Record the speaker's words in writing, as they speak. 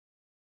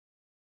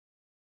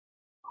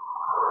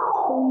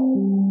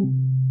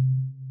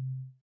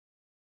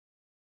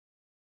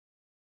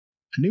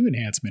A new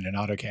enhancement in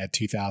AutoCAD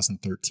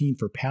 2013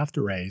 for pathed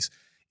arrays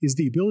is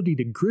the ability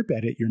to grip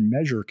edit your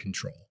measure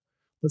control.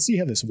 Let's see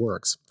how this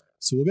works.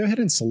 So we'll go ahead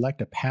and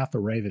select a path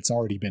array that's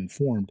already been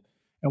formed,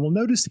 and we'll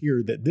notice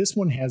here that this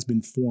one has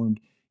been formed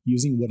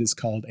using what is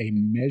called a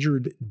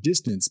measured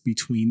distance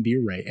between the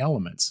array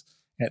elements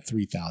at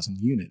 3,000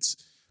 units.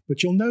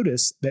 But you'll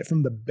notice that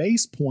from the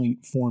base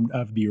point formed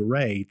of the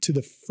array to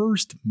the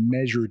first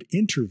measured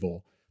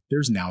interval,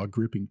 there's now a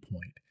gripping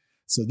point.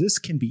 So this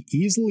can be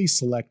easily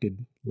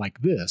selected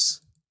like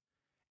this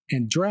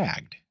and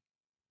dragged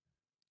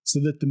so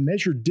that the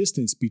measured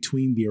distance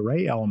between the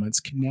array elements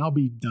can now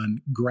be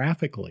done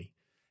graphically,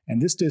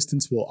 and this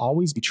distance will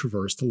always be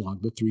traversed along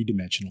the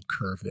three-dimensional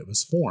curve that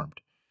was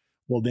formed.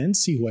 We'll then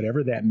see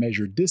whatever that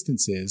measured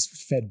distance is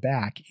fed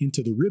back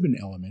into the ribbon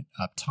element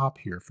up top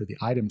here for the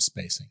item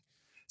spacing.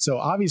 So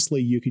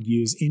obviously you could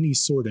use any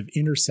sort of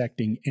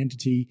intersecting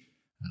entity,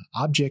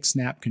 object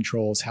snap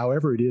controls,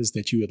 however it is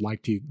that you would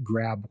like to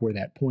grab where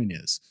that point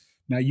is.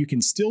 Now you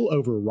can still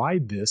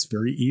override this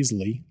very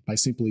easily by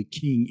simply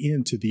keying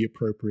into the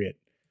appropriate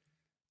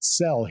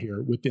cell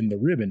here within the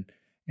ribbon,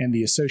 and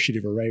the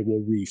associative array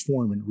will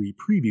reform and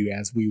re-preview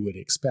as we would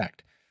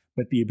expect.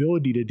 But the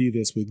ability to do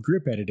this with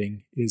grip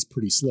editing is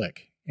pretty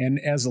slick. And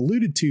as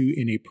alluded to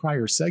in a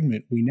prior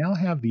segment, we now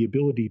have the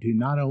ability to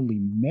not only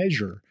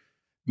measure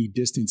the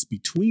distance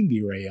between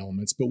the array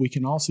elements, but we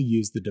can also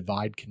use the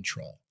divide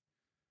control.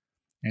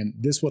 And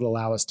this would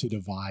allow us to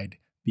divide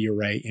the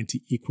array into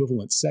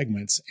equivalent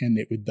segments, and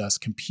it would thus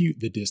compute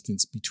the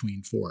distance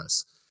between for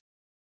us.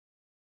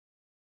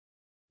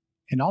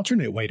 An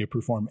alternate way to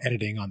perform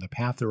editing on the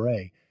path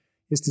array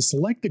is to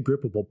select the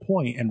grippable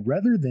point, and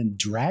rather than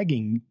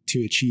dragging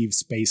to achieve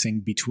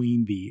spacing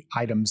between the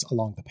items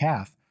along the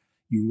path,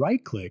 you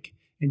right-click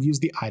and use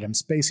the item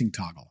spacing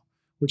toggle,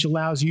 which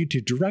allows you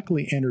to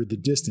directly enter the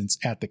distance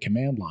at the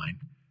command line,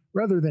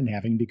 rather than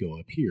having to go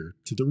up here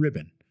to the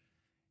ribbon.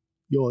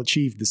 You'll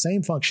achieve the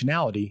same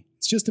functionality,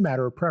 it's just a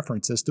matter of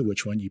preference as to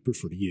which one you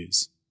prefer to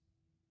use.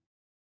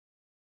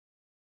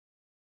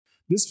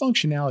 This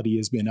functionality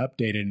has been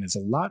updated and is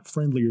a lot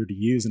friendlier to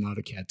use in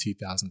AutoCAD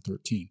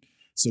 2013.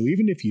 So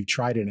even if you've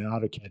tried it in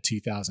AutoCAD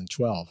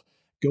 2012,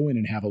 go in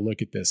and have a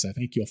look at this. I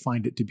think you'll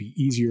find it to be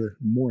easier,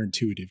 more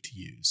intuitive to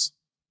use.